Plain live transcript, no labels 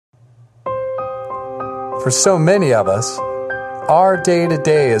For so many of us, our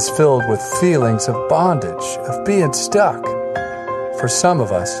day-to-day is filled with feelings of bondage, of being stuck. For some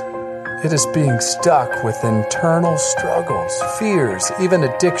of us, it is being stuck with internal struggles, fears, even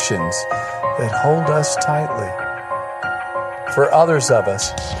addictions that hold us tightly. For others of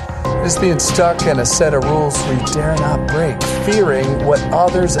us, it is being stuck in a set of rules we dare not break, fearing what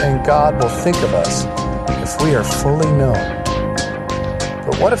others and God will think of us if we are fully known.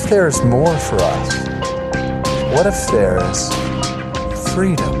 But what if there is more for us? What if there is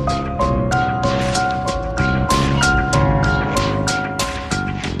freedom?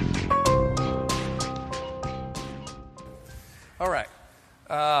 All right.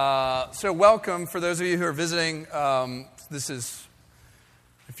 So welcome for those of you who are visiting. This is,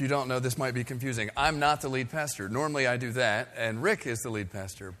 if you don't know, this might be confusing. I'm not the lead pastor. Normally I do that, and Rick is the lead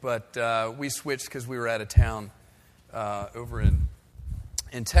pastor. But we switched because we were out of town over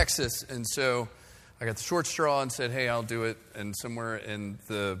in Texas, and so I got the short straw and said, hey, I'll do it. And somewhere in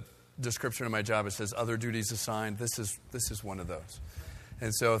the description of my job, it says other duties assigned. This is one of those.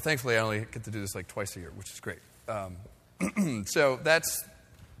 And so thankfully, I only get to do this like twice a year, which is great. So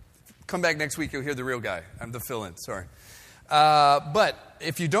come back next week, you'll hear the real guy. I'm the fill-in, sorry. But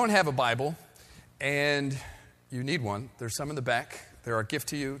if you don't have a Bible and you need one, there's some in the back. They're a gift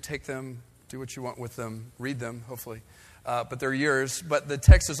to you. Take them, do what you want with them, read them, hopefully. But they're yours. But the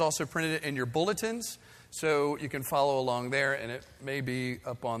text is also printed in your bulletins, so you can follow along there, and it may be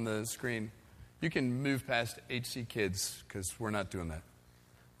up on the screen. You can move past HC Kids, because we're not doing that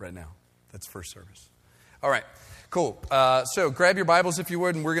right now. That's first service. All right, cool. So grab your Bibles, if you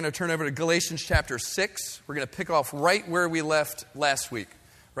would, and we're going to turn over to Galatians chapter 6. We're going to pick off right where we left last week,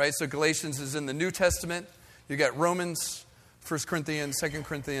 right? So Galatians is in the New Testament. You got Romans, 1 Corinthians, 2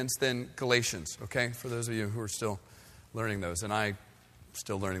 Corinthians, then Galatians, okay, for those of you who are still learning those, and I'm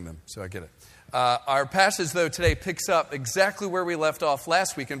still learning them, so I get it. Our passage, though, today picks up exactly where we left off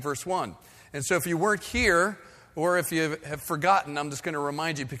last week in verse 1. And so if you weren't here, or if you have forgotten, I'm just going to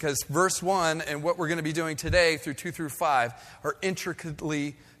remind you, because verse 1 and what we're going to be doing today through 2 through 5 are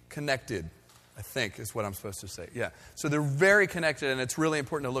intricately connected, I think is what I'm supposed to say. Yeah, so they're very connected, and it's really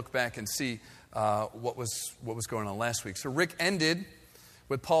important to look back and see what was going on last week. So Rick ended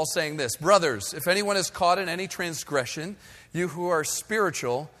with Paul saying this, brothers, if anyone is caught in any transgression, you who are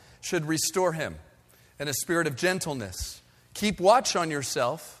spiritual should restore him in a spirit of gentleness. Keep watch on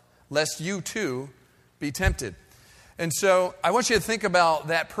yourself, lest you too be tempted. And so I want you to think about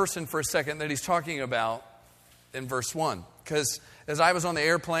that person for a second that he's talking about in verse 1. Because as I was on the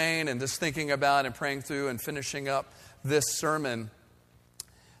airplane and just thinking about and praying through and finishing up this sermon,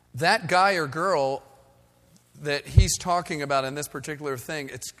 that guy or girl that he's talking about in this particular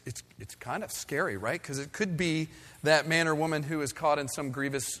thing, it's kind of scary, right? Because it could be that man or woman who is caught in some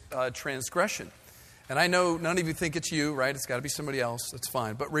grievous transgression. And I know none of you think it's you, right? It's got to be somebody else. That's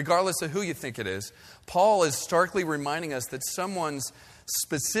fine. But regardless of who you think it is, Paul is starkly reminding us that someone's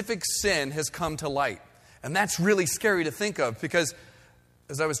specific sin has come to light. And that's really scary to think of, because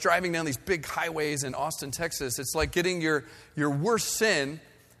as I was driving down these big highways in Austin, Texas, it's like getting your worst sin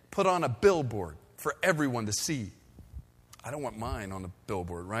put on a billboard for everyone to see. I don't want mine on a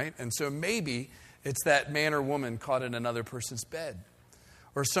billboard, right? And so maybe it's that man or woman caught in another person's bed.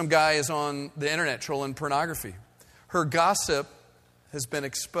 Or some guy is on the internet trolling pornography. Her gossip has been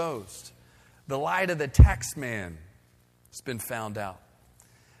exposed. The lie to the tax man has been found out.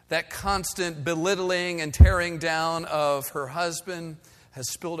 That constant belittling and tearing down of her husband has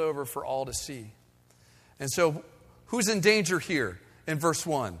spilled over for all to see. And so who's in danger here in verse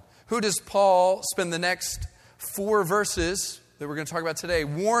 1? Who does Paul spend the next 4 verses that we're going to talk about today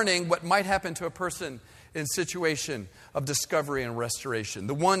warning what might happen to a person in situation of discovery and restoration?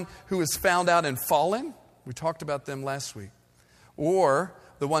 The one who is found out and fallen, we talked about them last week, or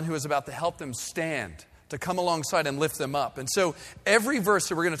the one who is about to help them stand, to come alongside and lift them up. And so every verse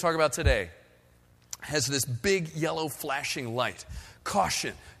that we're going to talk about today has this big yellow flashing light.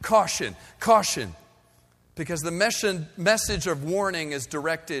 Caution, caution, caution. Because the message of warning is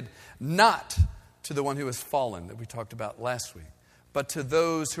directed not to the one who has fallen that we talked about last week, but to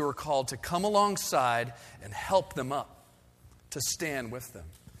those who are called to come alongside and help them up, to stand with them.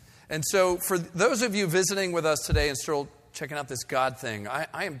 And so for those of you visiting with us today and still checking out this God thing, I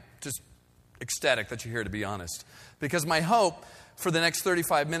am just ecstatic that you're here, to be honest. Because my hope for the next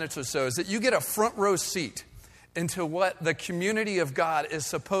 35 minutes or so is that you get a front row seat into what the community of God is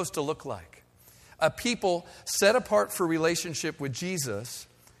supposed to look like. A people set apart for relationship with Jesus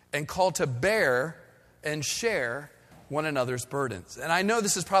and called to bear and share one another's burdens. And I know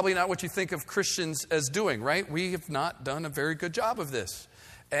this is probably not what you think of Christians as doing, right? We have not done a very good job of this.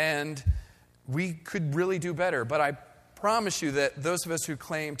 And we could really do better. But I promise you that those of us who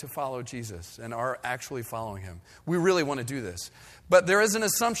claim to follow Jesus and are actually following him, we really want to do this. But there is an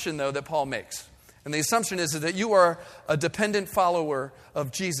assumption, though, that Paul makes. And the assumption is that you are a dependent follower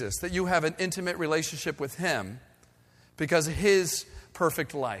of Jesus, that you have an intimate relationship with him because of his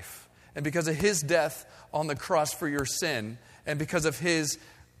perfect life and because of his death on the cross for your sin and because of his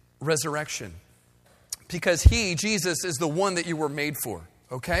resurrection. Because he, Jesus, is the one that you were made for.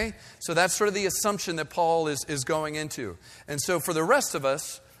 Okay? So that's sort of the assumption that Paul is going into. And so for the rest of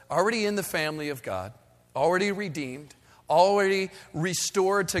us, already in the family of God, already redeemed, already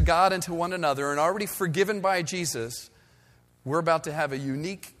restored to God and to one another, and already forgiven by Jesus, we're about to have a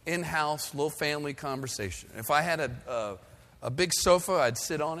unique in-house little family conversation. If I had a big sofa, I'd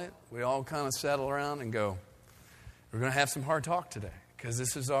sit on it. We all kind of settle around and go, we're going to have some hard talk today because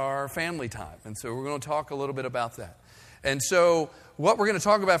this is our family time. And so we're going to talk a little bit about that. And so what we're going to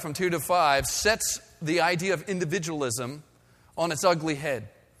talk about from 2 to 5 sets the idea of individualism on its ugly head.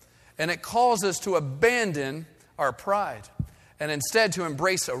 And it calls us to abandon our pride and instead to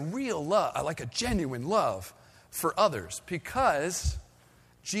embrace a real love, like a genuine love for others because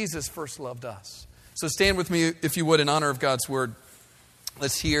Jesus first loved us. So stand with me, if you would, in honor of God's word.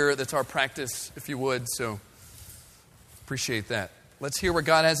 Let's hear. That's our practice, if you would. So appreciate that. Let's hear what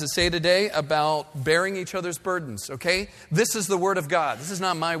God has to say today about bearing each other's burdens, okay? This is the word of God. This is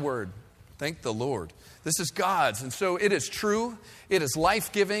not my word. Thank the Lord. This is God's. And so it is true. It is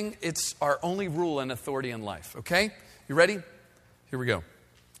life-giving. It's our only rule and authority in life, okay? You ready? Here we go.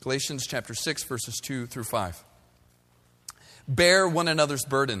 Galatians chapter 6, verses 2 through 5. Bear one another's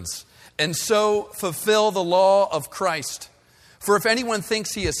burdens, and so fulfill the law of Christ. For if anyone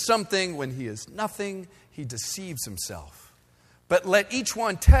thinks he is something when he is nothing, he deceives himself. But let each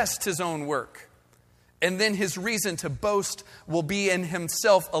one test his own work, and then his reason to boast will be in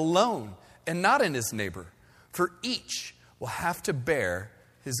himself alone and not in his neighbor. For each will have to bear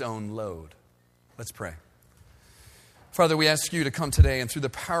his own load. Let's pray. Father, we ask you to come today, and through the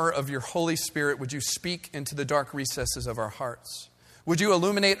power of your Holy Spirit, would you speak into the dark recesses of our hearts? Would you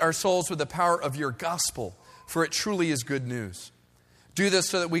illuminate our souls with the power of your gospel, for it truly is good news. Do this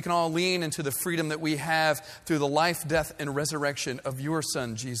so that we can all lean into the freedom that we have through the life, death, and resurrection of your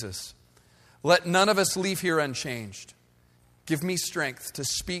Son, Jesus. Let none of us leave here unchanged. Give me strength to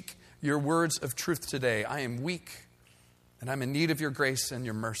speak your words of truth today. I am weak, and I'm in need of your grace and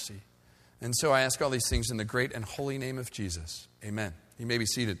your mercy. And so I ask all these things in the great and holy name of Jesus. Amen. You may be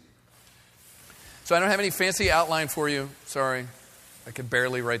seated. So I don't have any fancy outline for you. Sorry. I could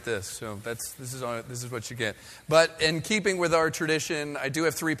barely write this, so this is what you get. But in keeping with our tradition, I do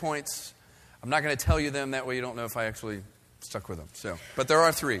have 3 points. I'm not going to tell you them. That way you don't know if I actually stuck with them. But there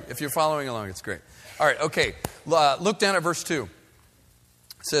are 3. If you're following along, it's great. All right, okay. Look down at verse 2.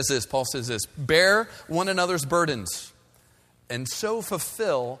 It says this, Paul says this, bear one another's burdens, and so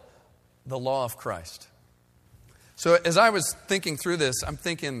fulfill the law of Christ. So as I was thinking through this, I'm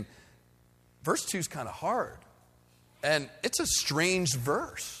thinking, verse 2 is kind of hard. And it's a strange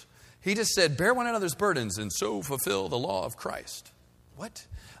verse. He just said, bear one another's burdens and so fulfill the law of Christ. What?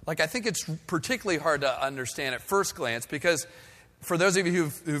 I think it's particularly hard to understand at first glance because for those of you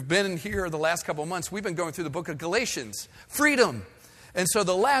who've been here the last couple of months, we've been going through the book of Galatians. Freedom. And so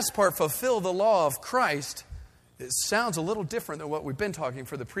the last part, fulfill the law of Christ, it sounds a little different than what we've been talking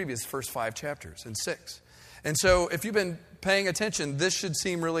for the previous first 5 chapters and 6. And so if you've been paying attention, this should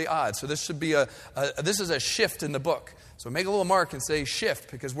seem really odd. So this should be this is a shift in the book. So make a little mark and say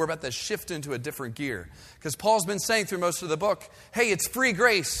shift because we're about to shift into a different gear. Because Paul's been saying through most of the book, hey, it's free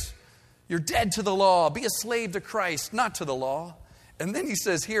grace. You're dead to the law. Be a slave to Christ, not to the law. And then he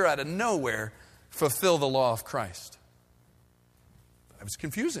says here out of nowhere, fulfill the law of Christ. That was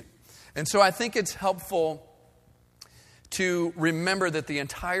confusing. And so I think it's helpful to remember that the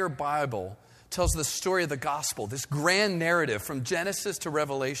entire Bible tells the story of the gospel, this grand narrative from Genesis to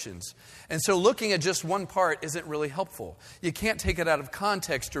Revelations. And so looking at just one part isn't really helpful. You can't take it out of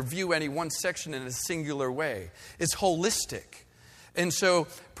context or view any one section in a singular way. It's holistic. And so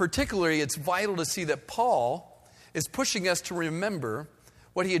particularly it's vital to see that Paul is pushing us to remember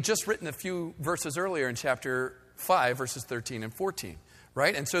what he had just written a few verses earlier in chapter 5, verses 13 and 14.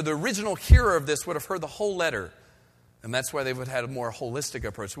 Right? And so the original hearer of this would have heard the whole letter. And that's why they would have had a more holistic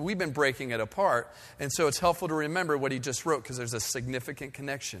approach. We've been breaking it apart. And so it's helpful to remember what he just wrote because there's a significant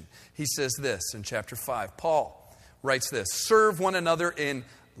connection. He says this in chapter 5. Paul writes this, serve one another in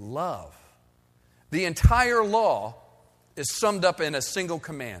love. The entire law is summed up in a single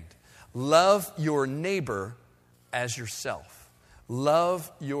command. Love your neighbor as yourself.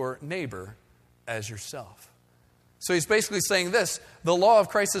 Love your neighbor as yourself. So he's basically saying this: the law of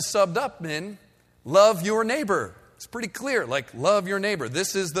Christ is summed up in love your neighbor. It's pretty clear, like love your neighbor.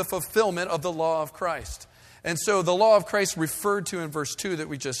 This is the fulfillment of the law of Christ. And so the law of Christ referred to in verse 2 that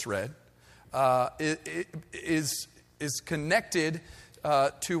we just read is connected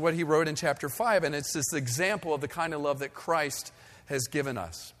to what he wrote in chapter 5. And it's this example of the kind of love that Christ has given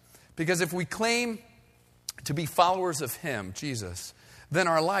us. Because if we claim to be followers of him, Jesus, then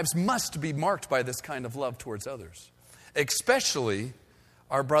our lives must be marked by this kind of love towards others, especially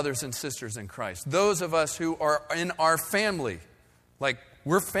our brothers and sisters in Christ. Those of us who are in our family, like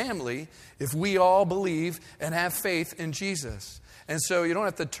we're family if we all believe and have faith in Jesus. And so you don't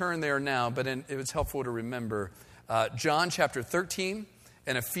have to turn there now, but it was helpful to remember John chapter 13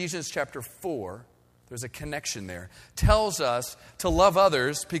 and Ephesians chapter 4, there's a connection there, tells us to love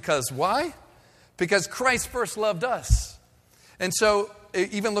others because why? Because Christ first loved us. And so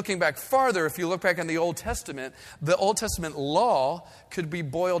even looking back farther, if you look back in the Old Testament law could be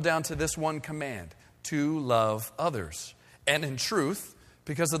boiled down to this one command: to love others. And in truth,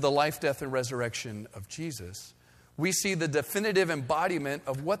 because of the life, death, and resurrection of Jesus, we see the definitive embodiment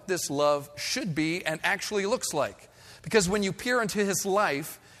of what this love should be and actually looks like. Because when you peer into his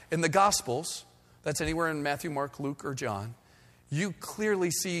life in the Gospels, that's anywhere in Matthew, Mark, Luke, or John, you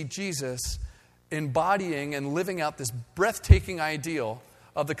clearly see Jesus embodying and living out this breathtaking ideal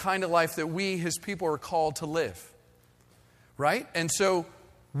of the kind of life that we, his people, are called to live. Right? And so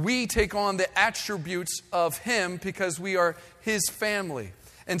we take on the attributes of him because we are his family.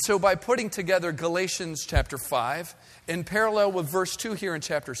 And so by putting together Galatians chapter 5, in parallel with verse 2 here in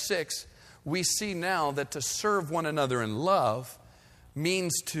chapter 6, we see now that to serve one another in love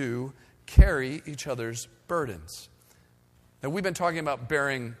means to carry each other's burdens. Now, we've been talking about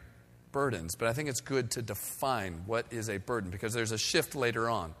bearing burdens, but I think it's good to define what is a burden, because there's a shift later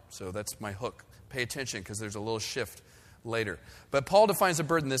on. So that's my hook. Pay attention, because there's a little shift later. But Paul defines a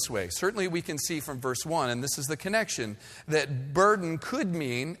burden this way. Certainly we can see from verse 1, and this is the connection, that burden could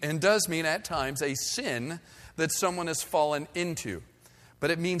mean, and does mean at times, a sin that someone has fallen into.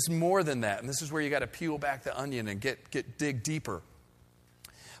 But it means more than that, and this is where you got to peel back the onion and dig deeper.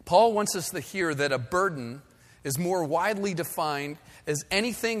 Paul wants us to hear that a burden is more widely defined as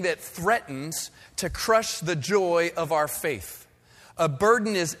anything that threatens to crush the joy of our faith. A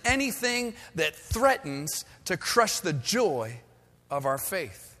burden is anything that threatens to crush the joy of our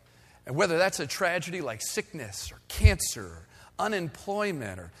faith. And whether that's a tragedy like sickness or cancer, or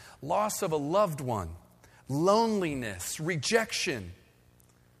unemployment, or loss of a loved one, loneliness, rejection.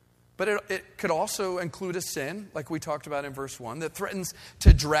 But it could also include a sin, like we talked about in verse 1, that threatens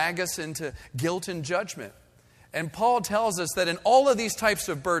to drag us into guilt and judgment. And Paul tells us that in all of these types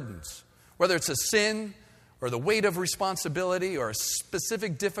of burdens, whether it's a sin or the weight of responsibility or a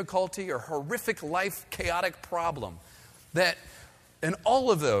specific difficulty or horrific life chaotic problem, that in all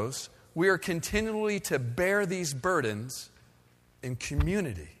of those, we are continually to bear these burdens in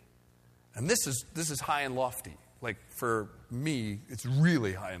community. And this is high and lofty. Like for me, it's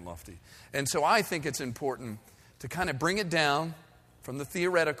really high and lofty. And so I think it's important to kind of bring it down from the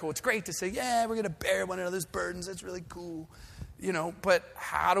theoretical. It's great to say, yeah, we're going to bear one another's burdens. That's really cool. But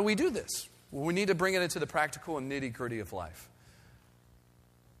how do we do this? Well, we need to bring it into the practical and nitty-gritty of life.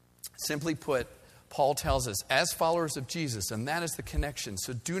 Simply put, Paul tells us, as followers of Jesus, and that is the connection,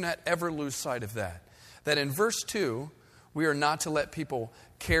 so do not ever lose sight of that. That in verse 2, we are not to let people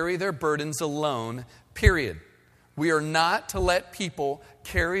carry their burdens alone, period. We are not to let people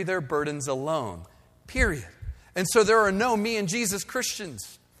carry their burdens alone, period. And so there are no me and Jesus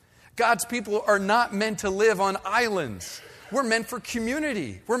Christians. God's people are not meant to live on islands. We're meant for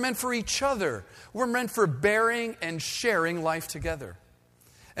community. We're meant for each other. We're meant for bearing and sharing life together.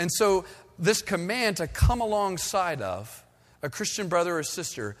 And so this command to come alongside of a Christian brother or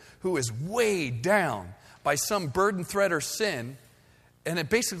sister who is weighed down by some burden, threat, or sin, and it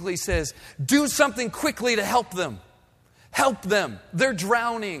basically says, do something quickly to help them. Help them. They're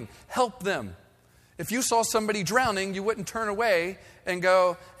drowning. Help them. If you saw somebody drowning, you wouldn't turn away and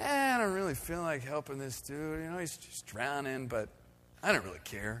go, I don't really feel like helping this dude. He's just drowning, but I don't really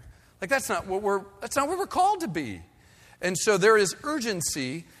care. Like that's not what we're called to be. And so there is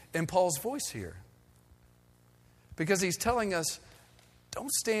urgency in Paul's voice here. Because he's telling us,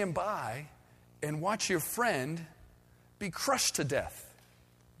 don't stand by and watch your friend be crushed to death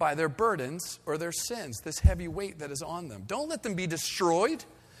by their burdens or their sins, this heavy weight that is on them. Don't let them be destroyed.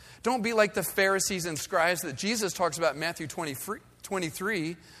 Don't be like the Pharisees and scribes that Jesus talks about in Matthew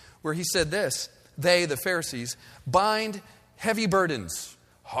 23, where he said this, they, the Pharisees, bind heavy burdens,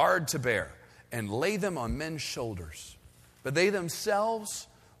 hard to bear, and lay them on men's shoulders. But they themselves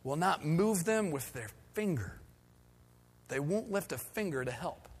will not move them with their finger. they won't lift a finger to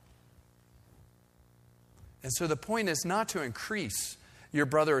help. And so the point is not to increase your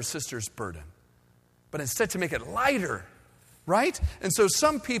brother or sister's burden, but instead to make it lighter, right? And so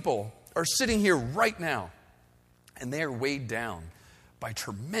some people are sitting here right now, and they are weighed down by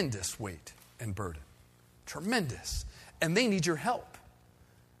tremendous weight and burden. Tremendous. And they need your help.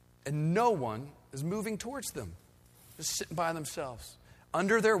 And no one is moving towards them. Just sitting by themselves,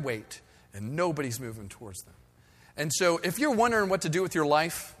 under their weight, and nobody's moving towards them. And so if you're wondering what to do with your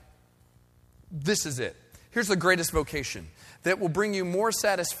life, this is it. Here's the greatest vocation that will bring you more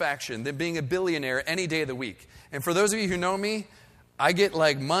satisfaction than being a billionaire any day of the week. And for those of you who know me, I get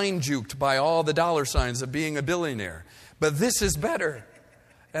like mind juked by all the dollar signs of being a billionaire. But this is better.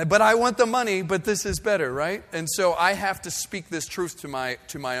 But I want the money, but this is better, right? And so I have to speak this truth to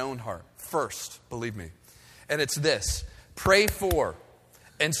my own heart first, believe me. And it's this: pray for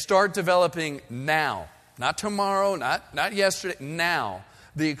and start developing now, not tomorrow, not yesterday, now,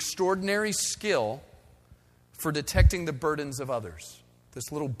 the extraordinary skill for detecting the burdens of others.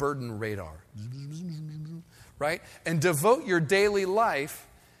 This little burden radar, right? And devote your daily life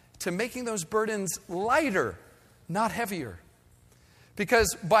to making those burdens lighter, not heavier.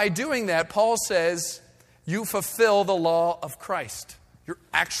 Because by doing that, Paul says, you fulfill the law of Christ. You're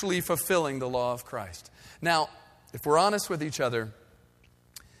actually fulfilling the law of Christ. Now, if we're honest with each other,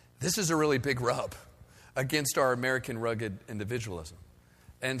 this is a really big rub against our American rugged individualism.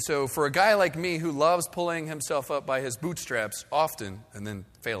 And so for a guy like me who loves pulling himself up by his bootstraps often and then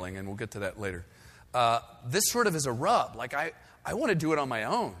failing, and we'll get to that later, this sort of is a rub. Like I want to do it on my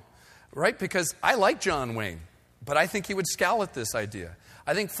own, right? Because I like John Wayne, but I think he would scowl at this idea.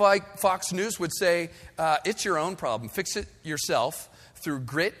 I think Fox News would say, it's your own problem. Fix it yourself through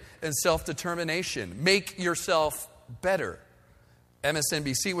grit and self-determination. Make yourself better.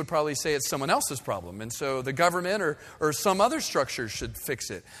 MSNBC would probably say it's someone else's problem, and so the government or some other structure should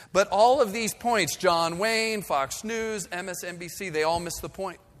fix it. But all of these points, John Wayne, Fox News, MSNBC, they all miss the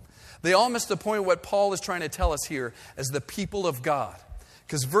point. They all miss the point of what Paul is trying to tell us here as the people of God.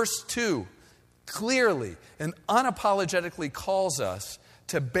 Because verse 2 clearly and unapologetically calls us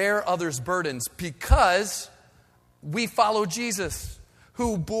to bear others' burdens because we follow Jesus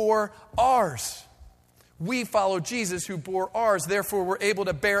who bore ours. We follow Jesus who bore ours, therefore we're able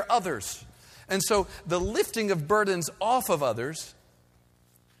to bear others. And so the lifting of burdens off of others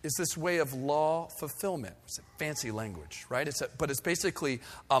is this way of law fulfillment. It's a fancy language, right? But it's basically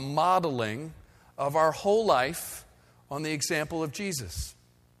a modeling of our whole life on the example of Jesus.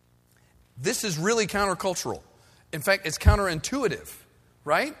 This is really countercultural. In fact, it's counterintuitive,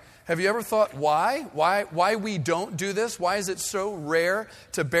 right? Have you ever thought why we don't do this? Why is it so rare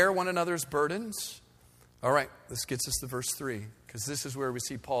to bear one another's burdens? All right, this gets us to verse 3, because this is where we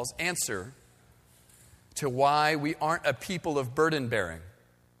see Paul's answer to why we aren't a people of burden bearing.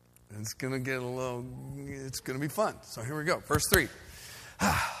 It's going to be fun. So here we go. Verse 3.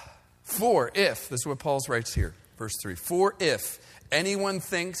 For if, this is what Paul writes here, verse 3. For if anyone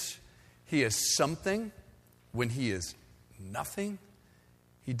thinks he is something when he is nothing,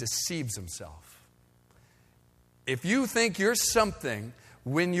 he deceives himself. If you think you're something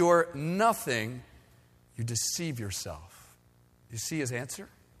when you're nothing, you deceive yourself. You see his answer?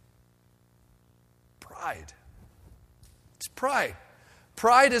 Pride. It's pride.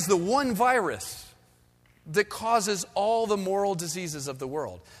 Pride is the one virus that causes all the moral diseases of the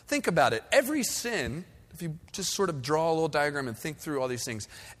world. Think about it. Every sin, if you just sort of draw a little diagram and think through all these things,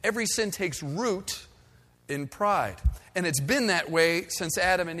 every sin takes root in pride. And it's been that way since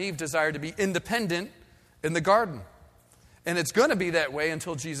Adam and Eve desired to be independent in the garden. And it's going to be that way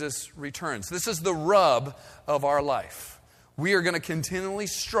until Jesus returns. This is the rub of our life. We are going to continually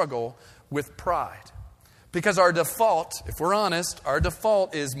struggle with pride. Because our default, if we're honest, our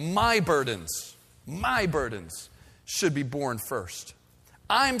default is my burdens should be borne first.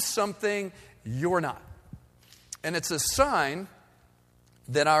 I'm something you're not. And it's a sign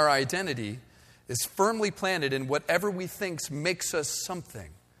that our identity is firmly planted in whatever we think makes us something.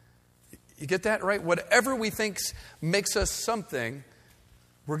 You get that, right? Whatever we think makes us something,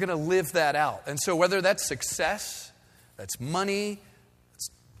 we're going to live that out. And so whether that's success, that's money, it's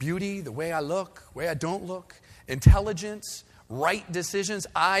beauty, the way I look, the way I don't look, intelligence, right decisions.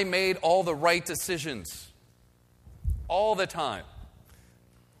 I made all the right decisions all the time.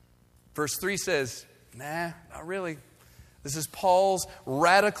 Verse 3 says, nah, not really. This is Paul's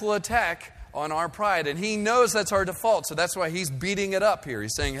radical attack on our pride. And he knows that's our default, so that's why he's beating it up here.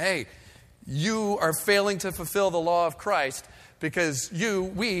 He's saying, hey, you are failing to fulfill the law of Christ because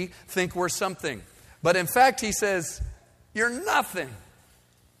we think we're something. But in fact, he says, you're nothing.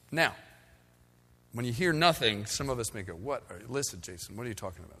 Now, When you hear nothing, some of us may go, what? Listen, Jason, what are you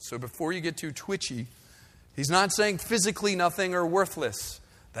talking about? So before you get too twitchy, he's not saying physically nothing or worthless.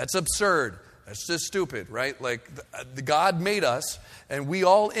 That's absurd. That's just stupid, right? Like, the God made us, and we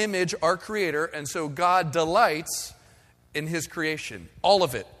all image our Creator, and so God delights in His creation. All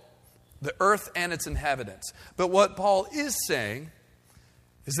of it. The earth and its inhabitants. But what Paul is saying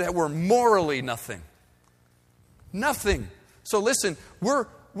is that we're morally nothing. Nothing. So listen, we're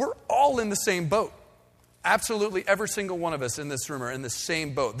all in the same boat. Absolutely every single one of us in this room are in the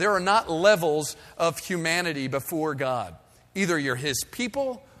same boat. There are not levels of humanity before God. Either you're His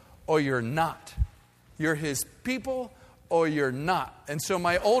people or you're not. You're His people or you're not. And so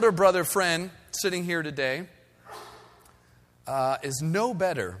my older brother friend sitting here today is no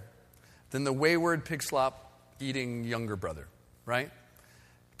better than the wayward pig slop eating younger brother, right?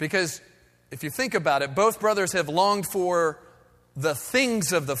 Because if you think about it, both brothers have longed for the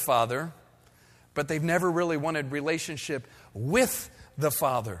things of the Father, but they've never really wanted relationship with the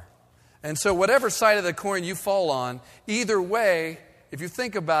Father. And so whatever side of the coin you fall on, either way, if you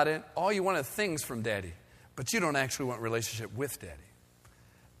think about it, all you want are things from Daddy, but you don't actually want relationship with Daddy.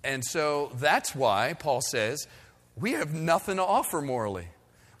 And so that's why Paul says, we have nothing to offer morally.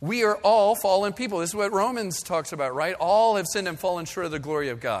 We are all fallen people. This is what Romans talks about, right? All have sinned and fallen short of the glory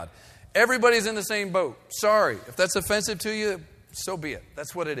of God. Everybody's in the same boat. Sorry. If that's offensive to you, so be it.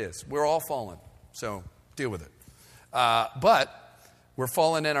 That's what it is. We're all fallen. So deal with it. But we're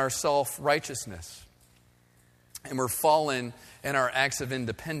fallen in our self-righteousness. And we're fallen in our acts of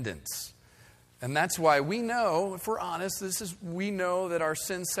independence. And that's why we know, if we're honest, we know that our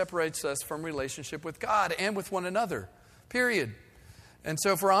sin separates us from relationship with God and with one another. Period. And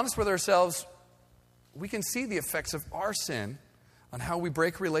so if we're honest with ourselves, we can see the effects of our sin on how we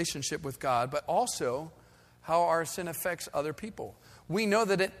break relationship with God, but also how our sin affects other people. We know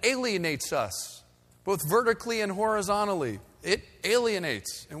that it alienates us, both vertically and horizontally. It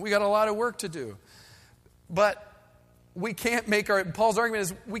alienates, and we got a lot of work to do. But we can't Paul's argument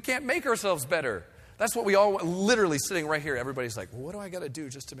is we can't make ourselves better. That's what we all, literally sitting right here, everybody's like, well, what do I got to do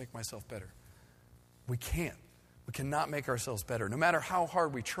just to make myself better? We can't. We cannot make ourselves better, no matter how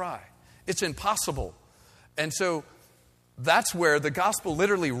hard we try. It's impossible. And so that's where the gospel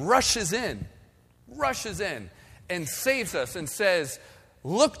literally rushes in and saves us and says,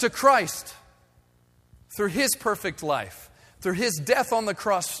 look to Christ through His perfect life, through His death on the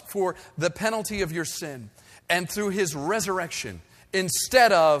cross for the penalty of your sin, and through His resurrection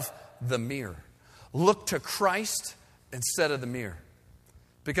instead of the mirror. Look to Christ instead of the mirror.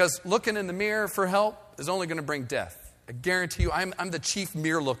 Because looking in the mirror for help is only going to bring death. I guarantee you, I'm the chief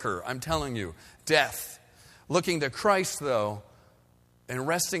mirror looker. I'm telling you, death. Looking to Christ, though, and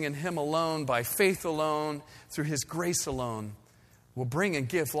resting in Him alone, by faith alone, through His grace alone, will bring and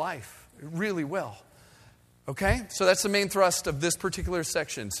give life. It really will. Okay? So that's the main thrust of this particular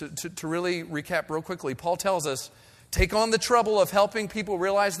section. So to really recap real quickly, Paul tells us, take on the trouble of helping people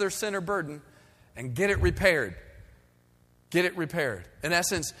realize their sin or burden and get it repaired. Get it repaired. In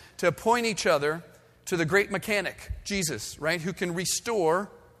essence, to point each other to the great mechanic, Jesus, right, who can restore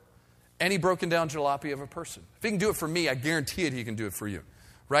any broken down jalopy of a person. If He can do it for me, I guarantee it He can do it for you,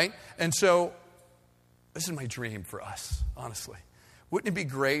 right? And so, this is my dream for us, honestly. Wouldn't it be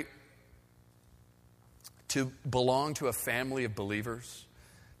great to belong to a family of believers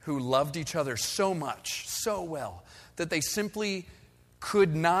who loved each other so much, so well, that they simply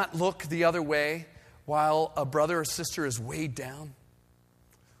could not look the other way while a brother or sister is weighed down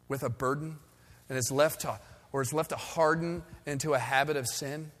with a burden and is left to harden into a habit of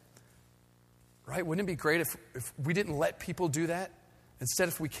sin? Right? Wouldn't it be great if we didn't let people do that? Instead,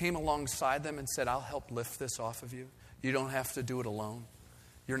 if we came alongside them and said, I'll help lift this off of you. You don't have to do it alone.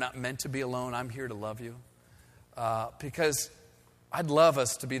 You're not meant to be alone. I'm here to love you. Because I'd love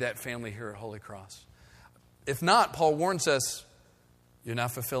us to be that family here at Holy Cross. If not, Paul warns us, you're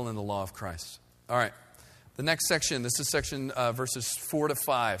not fulfilling the law of Christ. All right. The next section, this is section verses 4 to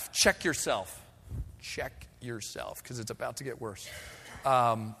 5. Check yourself. Check yourself, because it's about to get worse.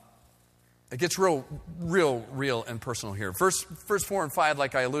 It gets real and personal here. Verse 4 and 5,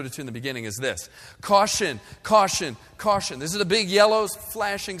 like I alluded to in the beginning, is this. Caution, caution, caution. This is a big yellow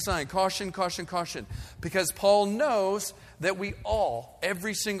flashing sign. Caution, caution, caution. Because Paul knows that we all,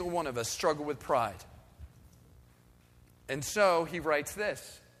 every single one of us, struggle with pride. And so he writes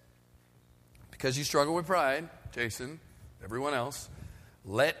this. Because you struggle with pride, Jason, everyone else,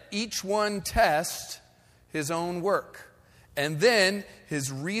 let each one test his own work. And then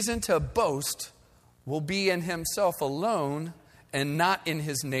his reason to boast will be in himself alone and not in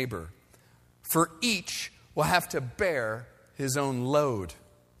his neighbor. For each will have to bear his own load.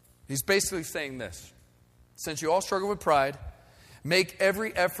 He's basically saying this. Since you all struggle with pride, make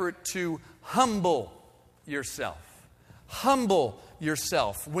every effort to humble yourself. Humble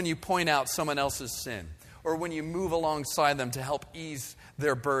yourself when you point out someone else's sin or when you move alongside them to help ease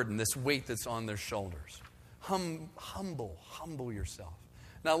their burden, this weight that's on their shoulders. Humble yourself.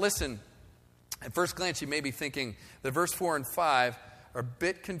 Now listen, at first glance you may be thinking that verse 4 and 5 are a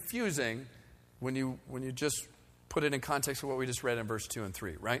bit confusing when you just put it in context of what we just read in verse 2 and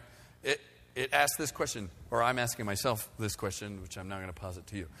 3, right? It asks this question, or I'm asking myself this question, which I'm now going to posit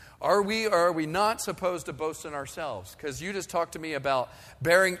to you. Are we or are we not supposed to boast in ourselves? Because you just talked to me about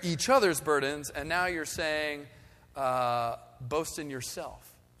bearing each other's burdens, and now you're saying boast in yourself.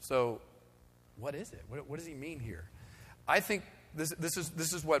 So what is it? What does he mean here? I think this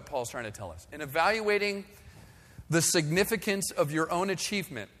is what Paul's trying to tell us. In evaluating the significance of your own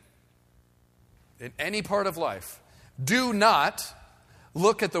achievement in any part of life, do not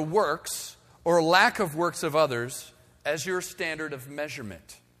look at the works or lack of works of others as your standard of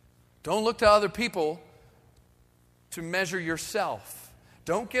measurement. Don't look to other people to measure yourself.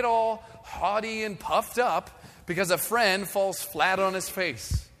 Don't get all haughty and puffed up because a friend falls flat on his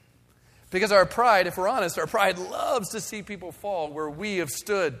face. Because our pride, if we're honest, our pride loves to see people fall where we have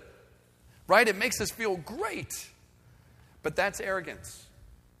stood. Right? It makes us feel great. But that's arrogance.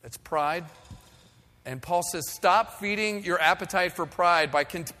 That's pride. And Paul says, stop feeding your appetite for pride by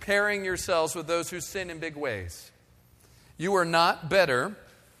comparing yourselves with those who sin in big ways. You are not better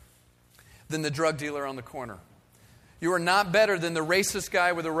than the drug dealer on the corner. You are not better than the racist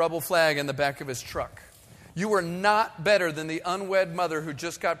guy with a rebel flag in the back of his truck. You are not better than the unwed mother who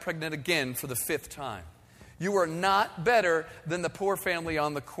just got pregnant again for the 5th time. You are not better than the poor family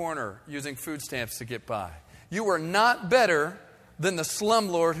on the corner using food stamps to get by. You are not better than the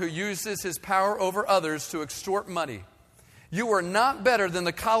slumlord who uses his power over others to extort money. You are not better than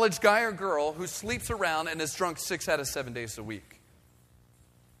the college guy or girl who sleeps around and is drunk 6 out of 7 days a week.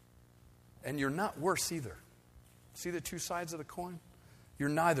 And you're not worse either. See the two sides of the coin? You're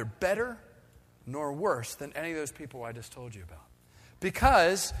neither better nor worse than any of those people I just told you about.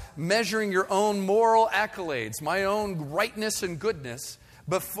 Because measuring your own moral accolades, my own rightness and goodness,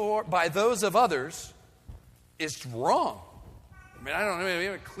 by those of others is wrong. I mean, I don't know,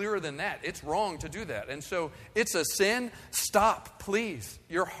 even clearer than that. It's wrong to do that. And so it's a sin. Stop, please.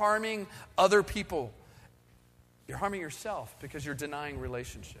 You're harming other people. You're harming yourself because you're denying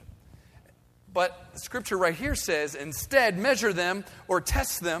relationship. But the scripture right here says, instead, measure them or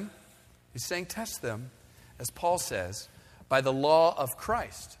test them. He's saying test them, as Paul says, by the law of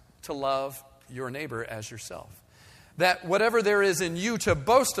Christ, to love your neighbor as yourself. That whatever there is in you to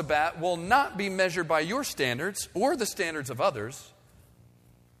boast about will not be measured by your standards or the standards of others,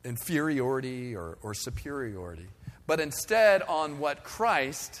 inferiority or superiority, but instead on what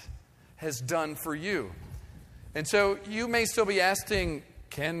Christ has done for you. And so you may still be asking,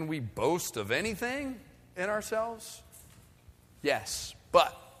 can we boast of anything in ourselves? Yes,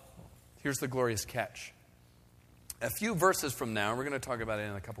 but here's the glorious catch. A few verses from now, we're going to talk about it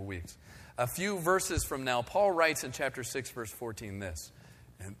in a couple weeks. A few verses from now, Paul writes in chapter 6, verse 14 this.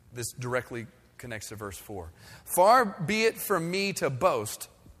 And this directly connects to verse 4. Far be it from me to boast.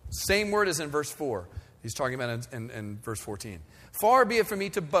 Same word as in verse 4. He's talking about it in verse 14. Far be it from me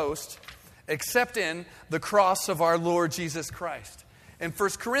to boast, except in the cross of our Lord Jesus Christ. In 1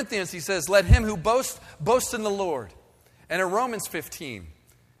 Corinthians, he says, let him who boasts, boast in the Lord. And in Romans 15,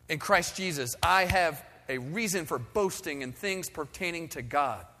 in Christ Jesus, I have a reason for boasting in things pertaining to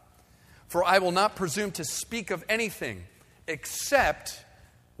God. For I will not presume to speak of anything except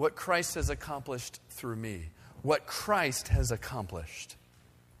what Christ has accomplished through me. What Christ has accomplished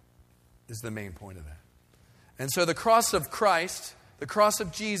is the main point of that. And so the cross of Christ, the cross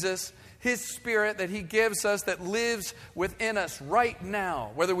of Jesus, His Spirit that He gives us that lives within us right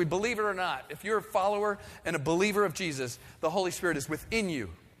now, whether we believe it or not. If you're a follower and a believer of Jesus, the Holy Spirit is within you.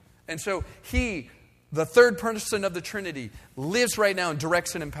 And so He, the third person of the Trinity, lives right now and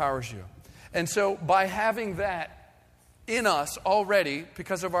directs and empowers you. And so by having that in us already,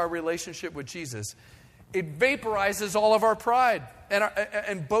 because of our relationship with Jesus, it vaporizes all of our pride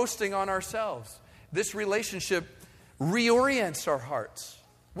and boasting on ourselves. This relationship reorients our hearts.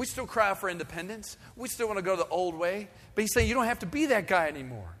 We still cry out for independence. We still want to go the old way. But He's saying you don't have to be that guy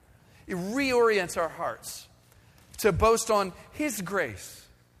anymore. It reorients our hearts to boast on His grace.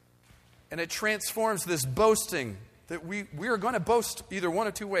 And it transforms this boasting that we are going to boast either one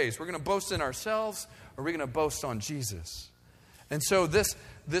of two ways. We're going to boast in ourselves or we're going to boast on Jesus. And so this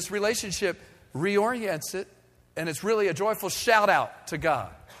relationship reorients it, and it's really a joyful shout out to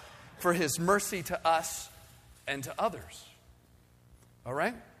God for His mercy to us and to others. All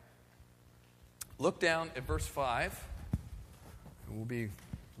right? look down at verse 5, and we'll be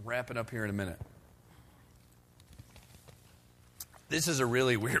wrapping up here in a minute. This is a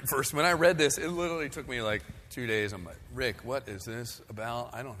really weird verse. When I read this, it literally took me like 2 days. I'm like, Rick, what is this about?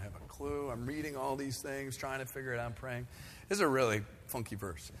 I don't have a clue. I'm reading all these things, trying to figure it out, I'm praying. This is a really funky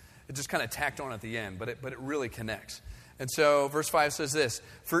verse. It just kind of tacked on at the end, but it really connects. And so verse 5 says this,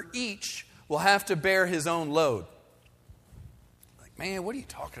 for each will have to bear his own load. Like, man, what are you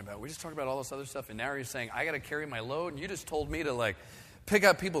talking about? We just talked about all this other stuff, and now you're saying, I got to carry my load, and you just told me to like pick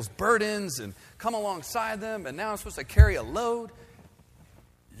up people's burdens and come alongside them, and now I'm supposed to carry a load?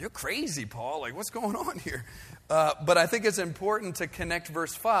 You're crazy, Paul. Like, what's going on here? But I think it's important to connect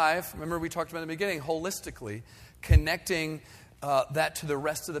verse 5. Remember, we talked about in the beginning, holistically, connecting that to the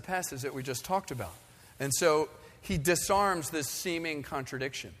rest of the passage that we just talked about. And so he disarms this seeming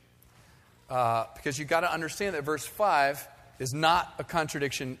contradiction. Because you've got to understand that verse 5 is not a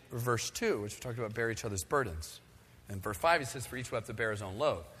contradiction of verse 2, which we talked about, bear each other's burdens. In verse 5, he says, for each will have to bear his own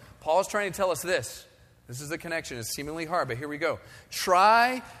load. Paul is trying to tell us this. This is the connection. It's seemingly hard, but here we go.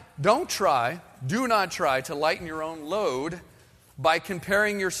 Do not try to lighten your own load by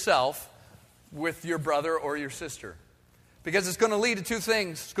comparing yourself with your brother or your sister. Because it's going to lead to two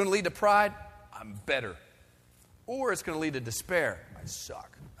things. It's going to lead to pride. I'm better. Or it's going to lead to despair. I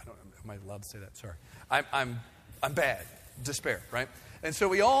suck. Am I allowed to say that? Sorry. I'm bad. Despair, right? And so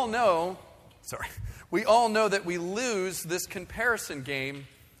we all know that we lose this comparison game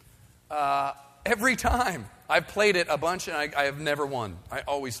every time. I've played it a bunch and I have never won. I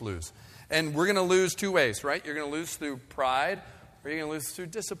always lose. And we're going to lose two ways, right? You're going to lose through pride, or you're going to lose through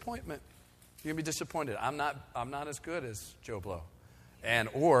disappointment. You're going to be disappointed. I'm not as good as Joe Blow.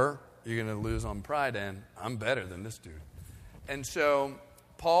 Or you're going to lose on pride and I'm better than this dude. And so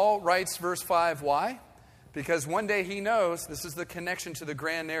Paul writes verse 5, why? Because one day he knows, this is the connection to the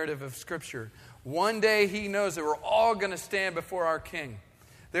grand narrative of Scripture. One day he knows that we're all going to stand before our King.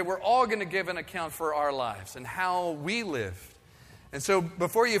 That we're all going to give an account for our lives and how we lived. And so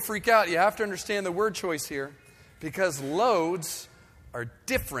before you freak out, you have to understand the word choice here, because loads are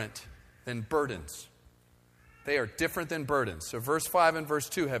different than burdens. They are different than burdens. So verse 5 and verse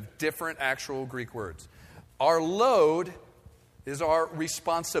 2 have different actual Greek words. Our load is our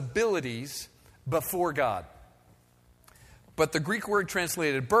responsibilities before God. But the Greek word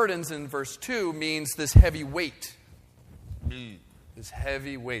translated burdens in verse 2 means this heavy weight. This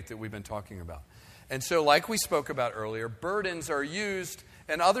heavy weight that we've been talking about. And so like we spoke about earlier, burdens are used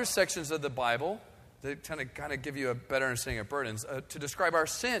in other sections of the Bible that kind of give you a better understanding of burdens, to describe our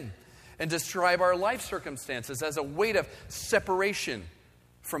sin and describe our life circumstances as a weight of separation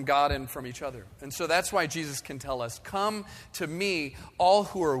from God and from each other. And so that's why Jesus can tell us, come to me, all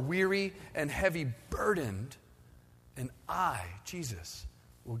who are weary and heavy burdened, and I, Jesus,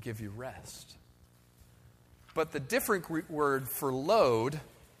 will give you rest. But the different Greek word for load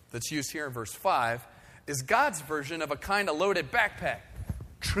that's used here in verse 5 is God's version of a kind of loaded backpack.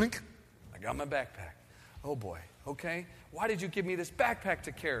 Trink, I got my backpack. Oh boy, okay. Why did you give me this backpack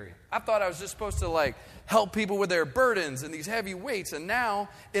to carry? I thought I was just supposed to help people with their burdens and these heavy weights. And now,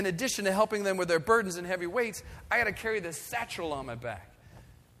 in addition to helping them with their burdens and heavy weights, I got to carry this satchel on my back.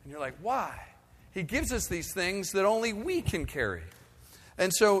 And you're like, why? He gives us these things that only we can carry.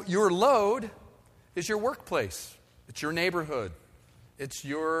 And so your load is your workplace. It's your neighborhood. It's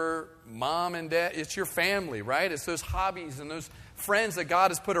your mom and dad. It's your family, right? It's those hobbies and those friends that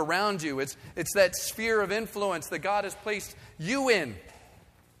God has put around you. It's that sphere of influence that God has placed you in.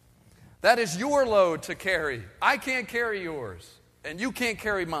 That is your load to carry. I can't carry yours, and you can't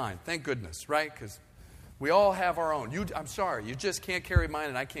carry mine. Thank goodness, right? Because we all have our own. I'm sorry, you just can't carry mine,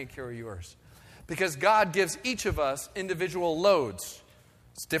 and I can't carry yours. Because God gives each of us individual loads.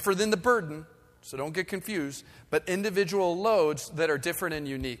 It's different than the burden, so don't get confused, but individual loads that are different and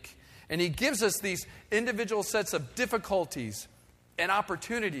unique. And He gives us these individual sets of difficulties and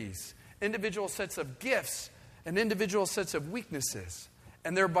opportunities, individual sets of gifts and individual sets of weaknesses.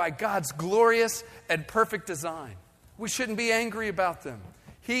 And they're by God's glorious and perfect design. We shouldn't be angry about them.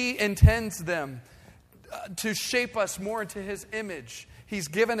 He intends them to shape us more into His image. He's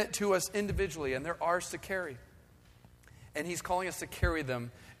given it to us individually, and they're ours to carry. And He's calling us to carry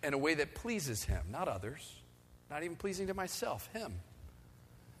them in a way that pleases Him, not others, not even pleasing to myself, Him.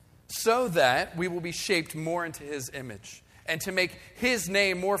 So that we will be shaped more into His image and to make His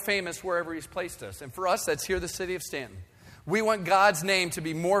name more famous wherever He's placed us. And for us, that's here, the city of Stanton. We want God's name to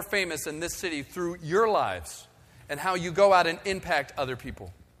be more famous in this city through your lives and how you go out and impact other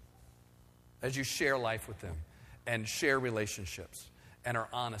people as you share life with them and share relationships and are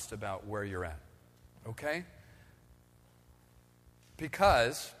honest about where you're at. Okay?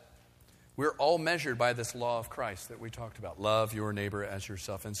 Because We're all measured by this law of Christ that we talked about. Love your neighbor as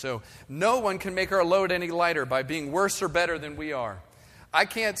yourself. And so no one can make our load any lighter by being worse or better than we are. I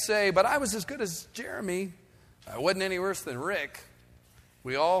can't say, but I was as good as Jeremy. I wasn't any worse than Rick.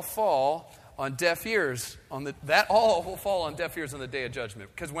 We all fall on deaf ears. That all will fall on deaf ears on the day of judgment.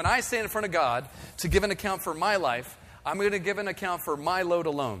 Because when I stand in front of God to give an account for my life, I'm going to give an account for my load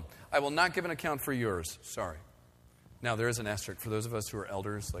alone. I will not give an account for yours. Sorry. Now, there is an asterisk. For those of us who are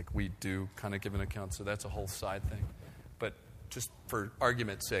elders, like we do kind of give an account, so that's a whole side thing. But just for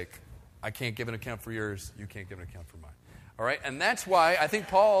argument's sake, I can't give an account for yours. You can't give an account for mine. All right? And that's why I think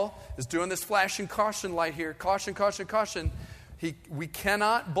Paul is doing this flashing caution light here. Caution, caution, caution. We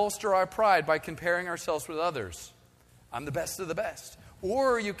cannot bolster our pride by comparing ourselves with others. I'm the best of the best.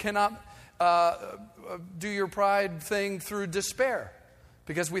 Or you cannot do your pride thing through despair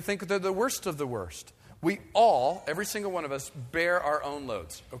because we think they're the worst of the worst. We all, every single one of us, bear our own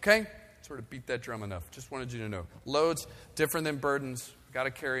loads, okay? Sort of beat that drum enough. Just wanted you to know. Loads, different than burdens. Got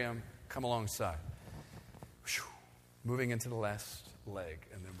to carry them. Come alongside. Whew. Moving into the last leg,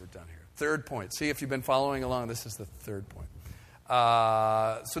 and then we're done here. Third point. See, if you've been following along, this is the third point.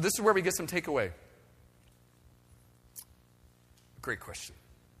 So this is where we get some takeaway. Great question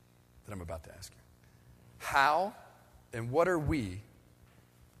that I'm about to ask you. How and what are we,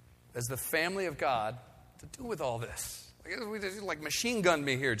 as the family of God, to do with all this? Like machine gun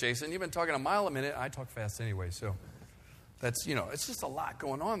me here, Jason. You've been talking a mile a minute. I talk fast anyway, so that's, it's just a lot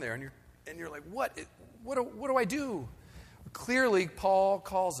going on there. And you're like, what do I do? Clearly, Paul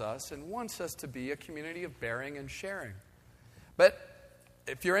calls us and wants us to be a community of bearing and sharing. But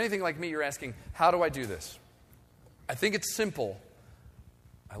if you're anything like me, you're asking, how do I do this? I think it's simple.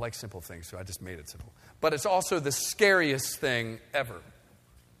 I like simple things, so I just made it simple. But it's also the scariest thing ever.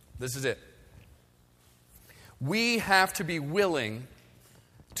 This is it. We have to be willing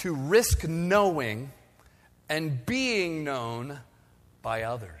to risk knowing and being known by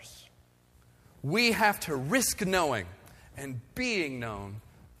others. We have to risk knowing and being known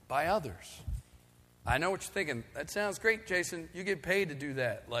by others. I know what you're thinking. That sounds great, Jason. You get paid to do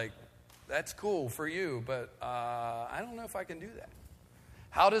that. Like, that's cool for you, but I don't know if I can do that.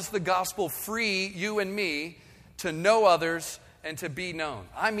 How does the gospel free you and me to know others and to be known?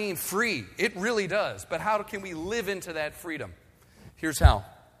 I mean free. It really does. But how can we live into that freedom? Here's how.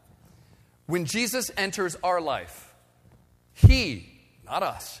 When Jesus enters our life, He, not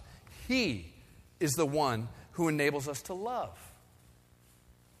us, He is the one who enables us to love.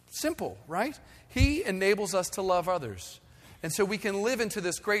 Simple, right? He enables us to love others. And so we can live into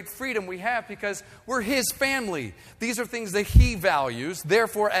this great freedom we have because we're His family. These are things that He values.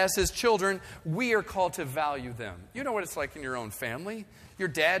 Therefore, as His children, we are called to value them. You know what it's like in your own family? Your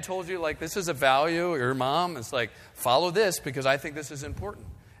dad told you, like, this is a value. Or your mom is like, follow this because I think this is important.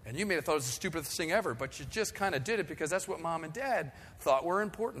 And you may have thought it was the stupidest thing ever, but you just kind of did it because that's what mom and dad thought were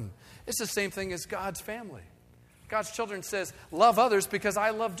important. It's the same thing as God's family. God's children says, love others because I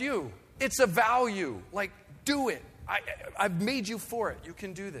loved you. It's a value. Like, do it. I've made you for it. You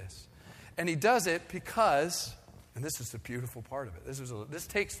can do this. And He does it because, and this is the beautiful part of it. This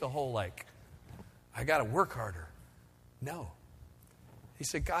takes the whole, like, I got to work harder. No. He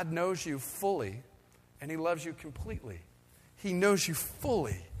said, God knows you fully, and He loves you completely. He knows you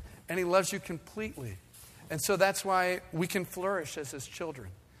fully, and He loves you completely. And so that's why we can flourish as His children.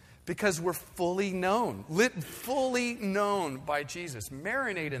 Because we're fully known by Jesus.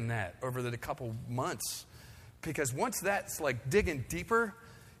 Marinate in that over the couple months. Because once that's like digging deeper,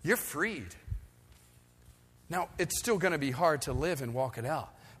 you're freed. Now, it's still going to be hard to live and walk it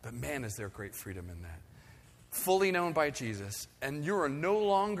out. But man, is there great freedom in that. Fully known by Jesus. And you are no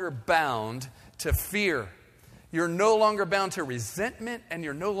longer bound to fear. You're no longer bound to resentment. And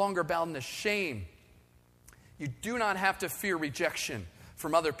you're no longer bound to shame. You do not have to fear rejection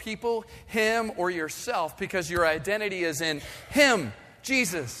from other people, Him, or yourself. Because your identity is in Him,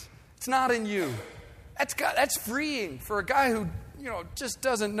 Jesus. It's not in you. That's freeing for a guy who, just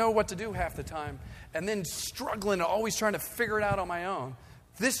doesn't know what to do half the time and then struggling, always trying to figure it out on my own.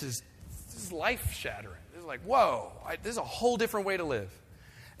 This is life-shattering. This is like, whoa, this is a whole different way to live.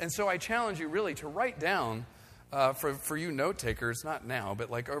 And so I challenge you really to write down, for you note takers, not now,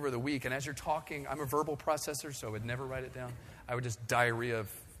 but like over the week. And as you're talking, I'm a verbal processor, so I would never write it down. I would just diarrhea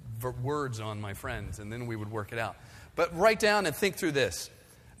words on my friends, and then we would work it out. But write down and think through this.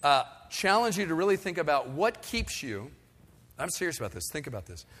 Challenge you to really think about what keeps you, I'm serious about this, think about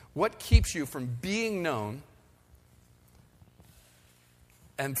this. What keeps you from being known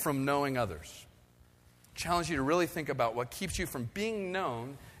and from knowing others? challenge you to really think about what keeps you from being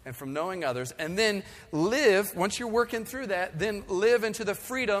known and from knowing others, and then live, once you're working through that, then live into the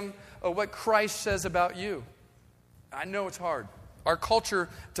freedom of what Christ says about you. I know it's hard. Our culture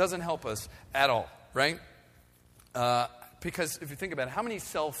doesn't help us at all, right? Because if you think about it, how many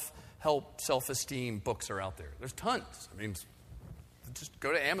self-help, self-esteem books are out there? There's tons. I mean, just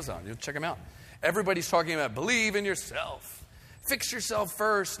go to Amazon. You'll check them out. Everybody's talking about believe in yourself. Fix yourself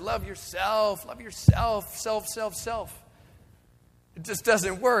first. Love yourself. Love yourself. Self. It just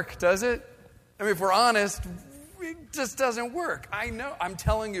doesn't work, does it? I mean, if we're honest, it just doesn't work. I know. I'm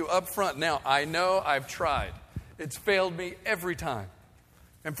telling you up front now, I know I've tried. It's failed me every time.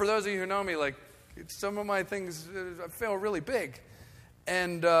 And for those of you who know me, like, some of my things fail really big.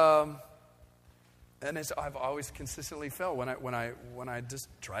 And I've always consistently failed when I just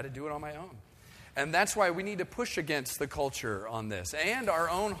try to do it on my own. And that's why we need to push against the culture on this and our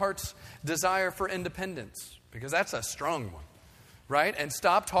own heart's desire for independence, because that's a strong one, right? And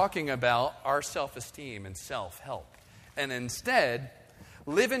stop talking about our self-esteem and self-help. And instead,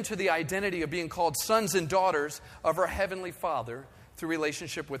 live into the identity of being called sons and daughters of our Heavenly Father through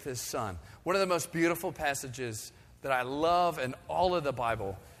relationship with His Son. One of the most beautiful passages that I love in all of the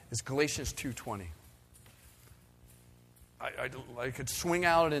Bible is Galatians 2:20. I could swing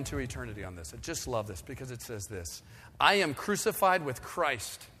out into eternity on this. I just love this because it says this: I am crucified with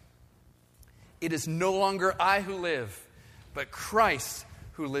Christ. It is no longer I who live, but Christ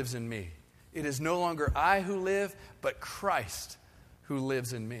who lives in me. It is no longer I who live, but Christ who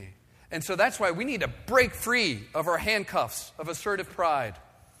lives in me. And so that's why we need to break free of our handcuffs of assertive pride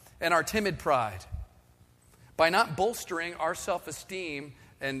and our timid pride by not bolstering our self-esteem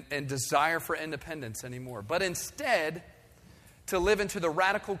and desire for independence anymore, but instead to live into the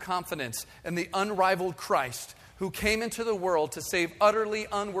radical confidence and the unrivaled Christ who came into the world to save utterly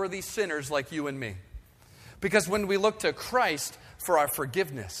unworthy sinners like you and me. Because when we look to Christ for our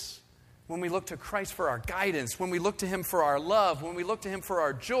forgiveness, when we look to Christ for our guidance, when we look to Him for our love, when we look to Him for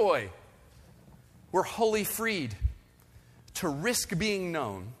our joy, we're wholly freed to risk being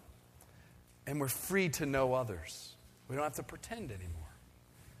known, and we're free to know others. We don't have to pretend anymore.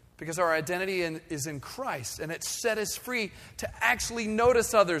 Because our identity is in Christ, and it set us free to actually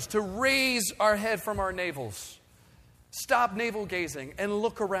notice others, to raise our head from our navels, stop navel gazing, and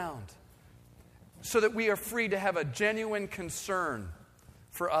look around, so that we are free to have a genuine concern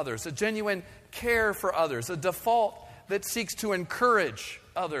for others, a genuine care for others, a default that seeks to encourage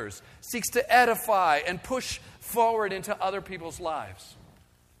others, seeks to edify and push forward into other people's lives.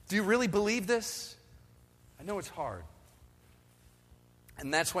 Do you really believe this? I know it's hard.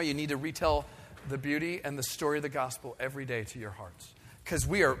 And that's why you need to retell the beauty and the story of the gospel every day to your hearts. Because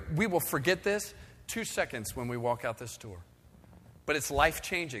we will forget this 2 seconds when we walk out this door. But it's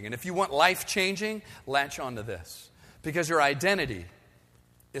life-changing. And if you want life-changing, latch on to this. Because your identity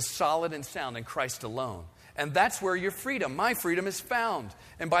is solid and sound in Christ alone. And that's where your freedom, my freedom, is found.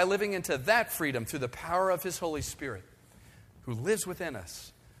 And by living into that freedom through the power of His Holy Spirit, who lives within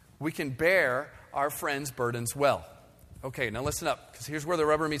us, we can bear our friends' burdens well. Okay, now listen up, because here's where the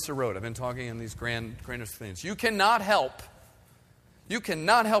rubber meets the road. I've been talking in these grander things. You cannot help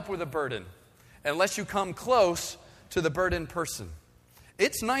with a burden unless you come close to the burdened person.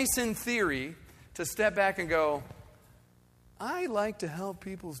 It's nice in theory to step back and go, I like to help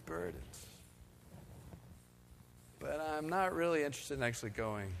people's burdens, but I'm not really interested in actually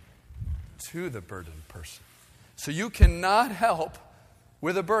going to the burdened person. So you cannot help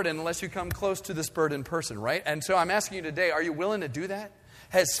with a burden unless you come close to this burdened person, right? And so I'm asking you today, are you willing to do that?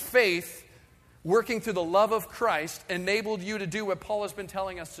 Has faith, working through the love of Christ, enabled you to do what Paul has been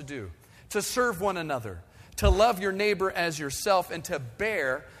telling us to do? To serve one another, to love your neighbor as yourself, and to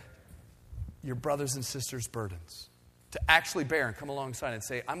bear your brothers and sisters' burdens. To actually bear and come alongside and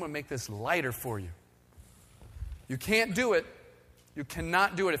say, I'm going to make this lighter for you. You can't do it. You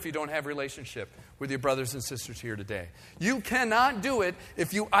cannot do it if you don't have relationship with your brothers and sisters here today. You cannot do it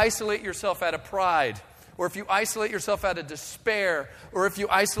if you isolate yourself out of pride, or if you isolate yourself out of despair, or if you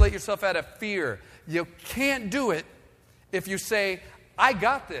isolate yourself out of fear. You can't do it if you say, I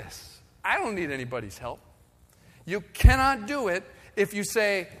got this. I don't need anybody's help. You cannot do it if you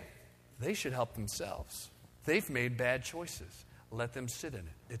say, they should help themselves. They've made bad choices. Let them sit in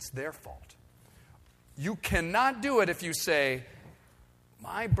it. It's their fault. You cannot do it if you say,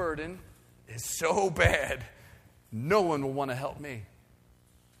 my burden is so bad, no one will want to help me.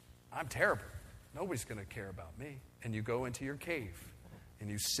 I'm terrible. Nobody's going to care about me. And you go into your cave and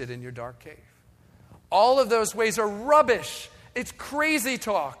you sit in your dark cave. All of those ways are rubbish. It's crazy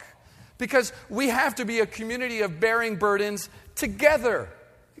talk. Because we have to be a community of bearing burdens together.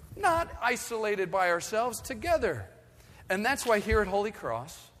 not isolated by ourselves, together. And that's why here at Holy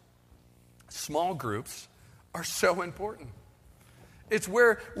Cross, small groups are so important. It's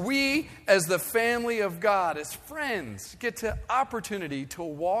where we, as the family of God, as friends, get the opportunity to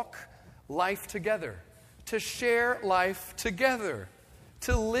walk life together, to share life together,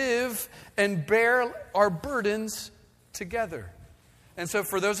 to live and bear our burdens together. And so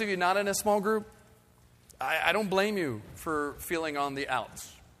for those of you not in a small group, I don't blame you for feeling on the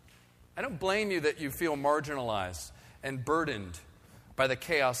outs. I don't blame you that you feel marginalized and burdened by the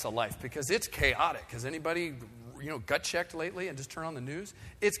chaos of life, because it's chaotic. Has anybody, gut checked lately and just turn on the news?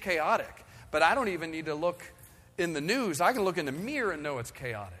 It's chaotic. But I don't even need to look in the news. I can look in the mirror and know it's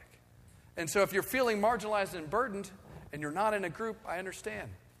chaotic. And so if you're feeling marginalized and burdened and you're not in a group, I understand.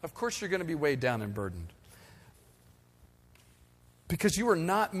 Of course you're going to be weighed down and burdened. Because you are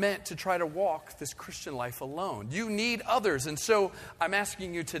not meant to try to walk this Christian life alone. You need others. And so I'm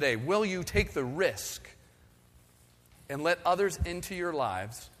asking you today, will you take the risk and let others into your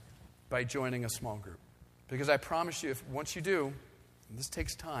lives by joining a small group? Because I promise you, once you do, and this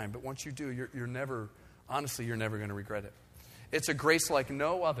takes time, but once you do, you're never going to regret it. It's a grace like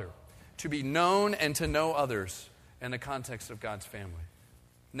no other to be known and to know others in the context of God's family.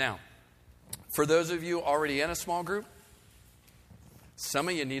 Now, for those of you already in a small group, some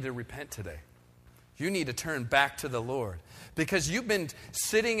of you need to repent today. You need to turn back to the Lord, because you've been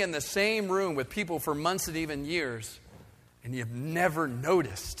sitting in the same room with people for months and even years, and you've never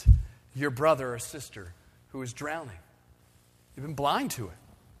noticed your brother or sister who is drowning. You've been blind to it.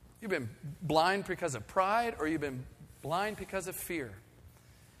 You've been blind because of pride, or you've been blind because of fear.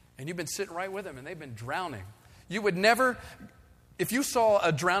 And you've been sitting right with them, and they've been drowning. You would never, if you saw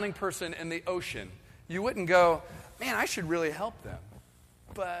a drowning person in the ocean, you wouldn't go, man, I should really help them.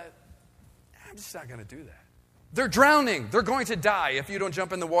 But I'm just not going to do that. They're drowning. They're going to die if you don't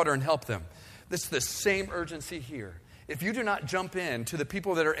jump in the water and help them. This is the same urgency here. If you do not jump in to the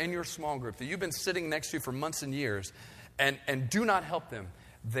people that are in your small group, that you've been sitting next to for months and years, and do not help them,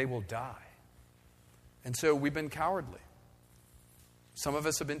 they will die. And so we've been cowardly. Some of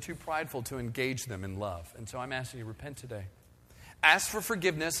us have been too prideful to engage them in love. And so I'm asking you, repent today. Ask for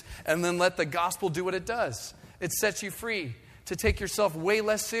forgiveness, and then let the gospel do what it does. It sets you free to take yourself way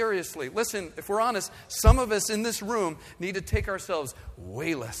less seriously. Listen, if we're honest, some of us in this room need to take ourselves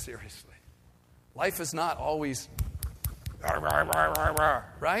way less seriously. Life is not always,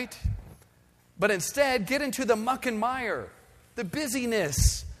 right? But instead, get into the muck and mire, the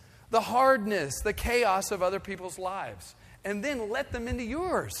busyness, the hardness, the chaos of other people's lives, and then let them into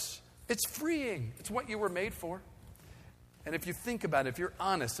yours. It's freeing. It's what you were made for. And if you think about it, if you're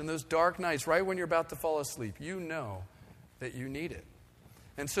honest, in those dark nights, right when you're about to fall asleep, you know that you need it.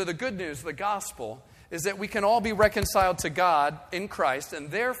 And so the good news, the gospel, is that we can all be reconciled to God in Christ,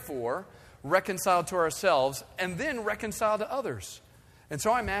 and therefore reconciled to ourselves, and then reconciled to others. And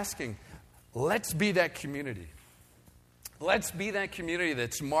so I'm asking, let's be that community. Let's be that community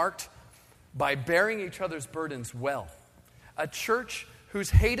that's marked by bearing each other's burdens well. A church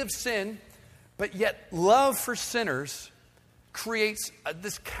whose hate of sin, but yet love for sinners, creates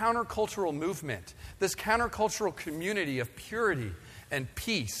this countercultural movement, this countercultural community of purity and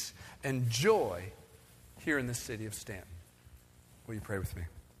peace and joy here in the city of Stanton. Will you pray with me?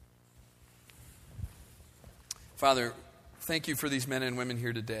 Father, thank you for these men and women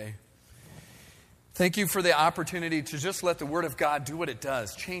here today. Thank you for the opportunity to just let the Word of God do what it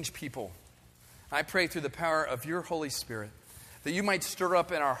does, change people. I pray through the power of your Holy Spirit that you might stir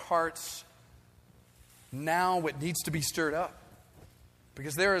up in our hearts now what needs to be stirred up.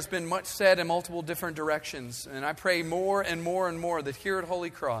 Because there has been much said in multiple different directions. And I pray more and more and more that here at Holy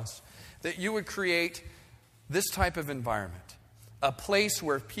Cross, that you would create this type of environment. A place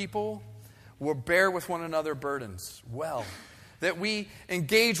where people will bear with one another burdens well. That we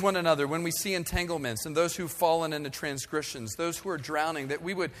engage one another when we see entanglements and those who've fallen into transgressions, those who are drowning, that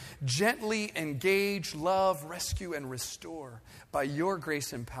we would gently engage, love, rescue, and restore by your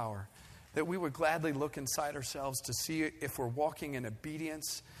grace and power. That we would gladly look inside ourselves to see if we're walking in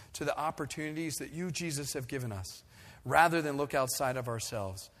obedience to the opportunities that you, Jesus, have given us, rather than look outside of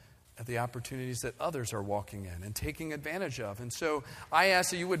ourselves at the opportunities that others are walking in and taking advantage of. And so I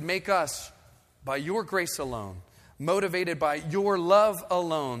ask that you would make us, by your grace alone, motivated by your love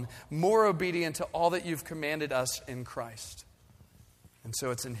alone, more obedient to all that you've commanded us in Christ. And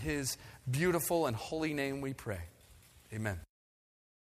so it's in his beautiful and holy name we pray. Amen.